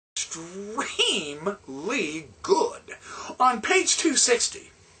extremely good. On page 260,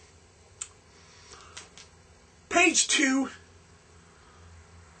 page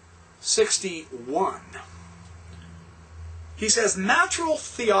 261, he says, natural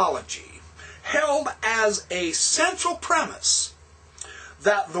theology held as a central premise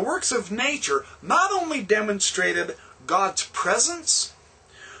that the works of nature not only demonstrated God's presence,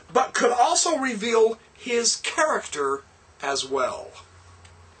 but could also reveal His character as well.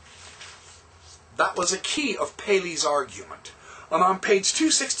 That was a key of Paley's argument. And on page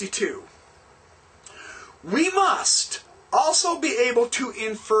 262, we must also be able to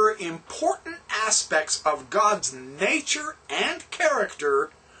infer important aspects of God's nature and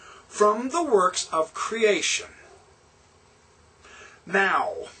character from the works of creation.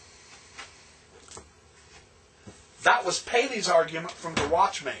 Now, that was Paley's argument from the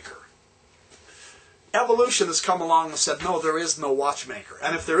watchmaker. Evolution has come along and said, no, there is no watchmaker.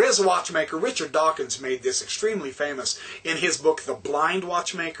 And if there is a watchmaker, Richard Dawkins made this extremely famous in his book, The Blind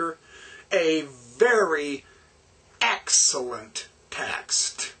Watchmaker, a very excellent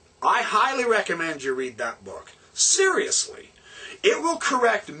text. I highly recommend you read that book. Seriously. It will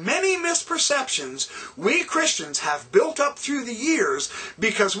correct many misperceptions we Christians have built up through the years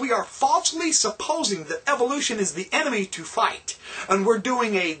because we are falsely supposing that evolution is the enemy to fight. And we're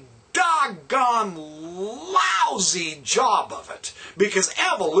doing a doggone lousy job of it because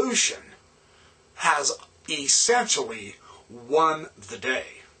evolution has essentially won the day.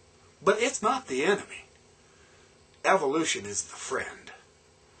 But it's not the enemy. Evolution is the friend.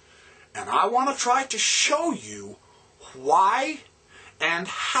 And I want to try to show you why and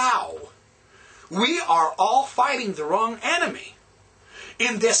how we are all fighting the wrong enemy.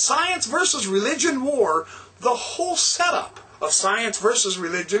 In this science versus religion war, the whole setup of science versus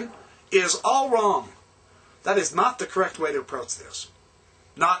religion is all wrong. That is not the correct way to approach this.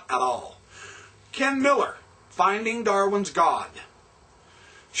 Not at all. Ken Miller, Finding Darwin's God,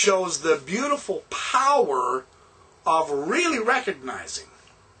 shows the beautiful power of really recognizing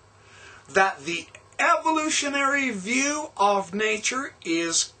that the evolutionary view of nature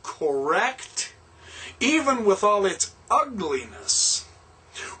is correct, even with all its ugliness,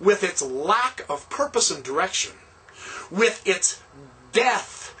 with its lack of purpose and direction, with its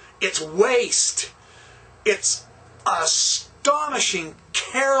death, its waste, its astonishing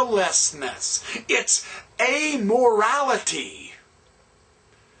carelessness, its amorality.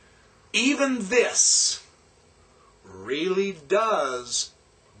 Even this really does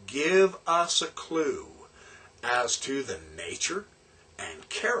give us a clue as to the nature and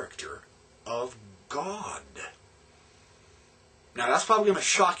character of God. Now that's probably going to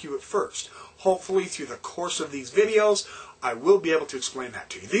shock you at first. Hopefully through the course of these videos, I will be able to explain that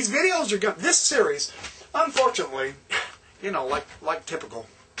to you. These videos are going, this series, unfortunately, you know, like typical,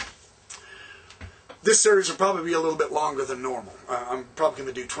 this series will probably be a little bit longer than normal. I'm probably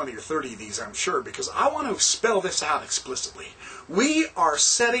going to do 20 or 30 of these, I'm sure, because I want to spell this out explicitly. We are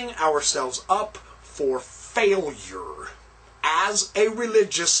setting ourselves up for failure as a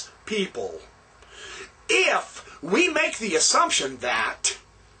religious people if we make the assumption that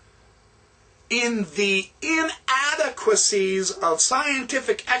in the inadequacies of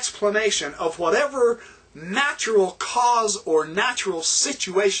scientific explanation of whatever natural cause or natural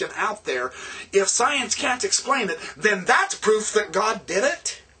situation out there, if science can't explain it, then that's proof that God did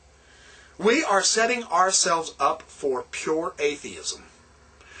it. We are setting ourselves up for pure atheism.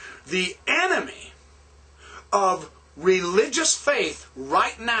 The enemy of religious faith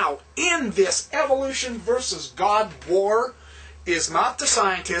right now in this evolution versus God war is not the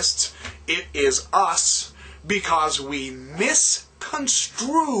scientists, it is us, because we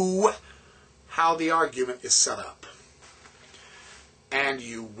misconstrue how the argument is set up. And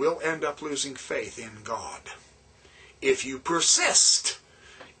you will end up losing faith in God if you persist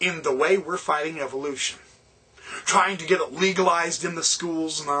in the way we're fighting evolution, trying to get it legalized in the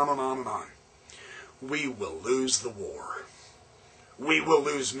schools and on and on and on. We will lose the war. We will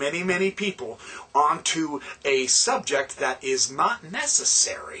lose many, many people onto a subject that is not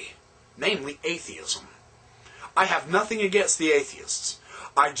necessary, namely atheism. I have nothing against the atheists.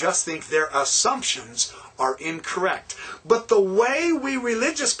 I just think their assumptions are incorrect. But the way we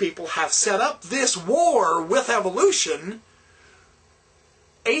religious people have set up this war with evolution,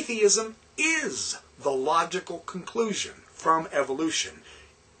 atheism is the logical conclusion from evolution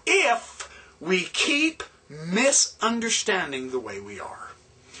if we keep misunderstanding the way we are.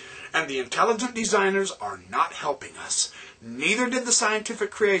 And the intelligent designers are not helping us. Neither did the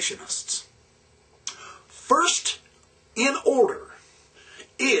scientific creationists. First in order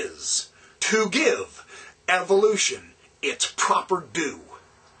is to give evolution its proper due.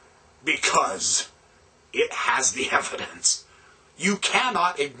 because it has the evidence. You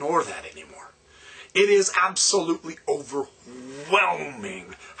cannot ignore that anymore. It is absolutely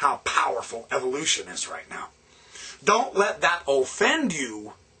overwhelming how powerful evolution is right now. Don't let that offend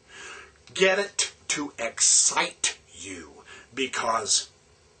you. Get it to excite you, because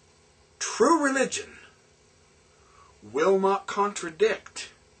true religion will not contradict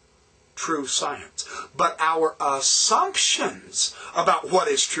true science. But our assumptions about what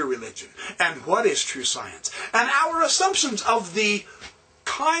is true religion and what is true science, and our assumptions of the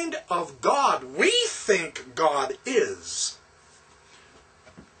kind of God we think God is,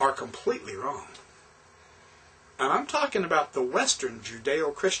 are completely wrong. And I'm talking about the Western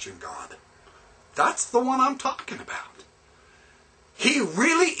Judeo-Christian God. That's the one I'm talking about. He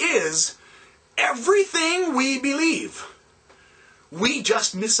really is everything we believe. We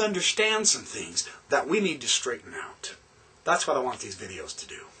just misunderstand some things that we need to straighten out. That's what I want these videos to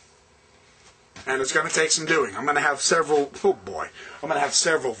do. And it's going to take some doing. I'm going to have several, I'm going to have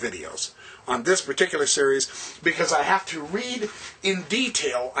several videos on this particular series, because I have to read in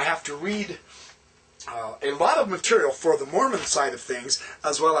detail, I have to read a lot of material for the Mormon side of things,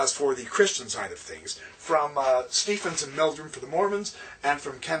 as well as for the Christian side of things, from Stephens and Meldrum for the Mormons, and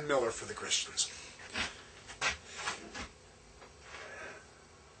from Ken Miller for the Christians.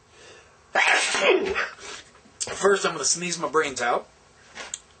 First, I'm going to sneeze my brains out,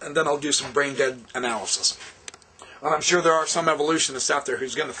 and then I'll do some brain-dead analysis. And I'm sure there are some evolutionists out there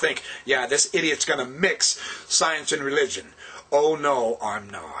who's going to think, yeah, this idiot's going to mix science and religion. Oh no, I'm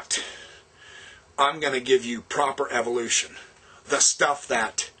not. I'm going to give you proper evolution. The stuff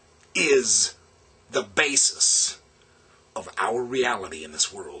that is the basis of our reality in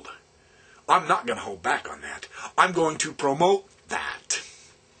this world. I'm not going to hold back on that. I'm going to promote that.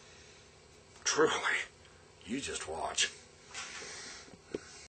 Truly. You just watch.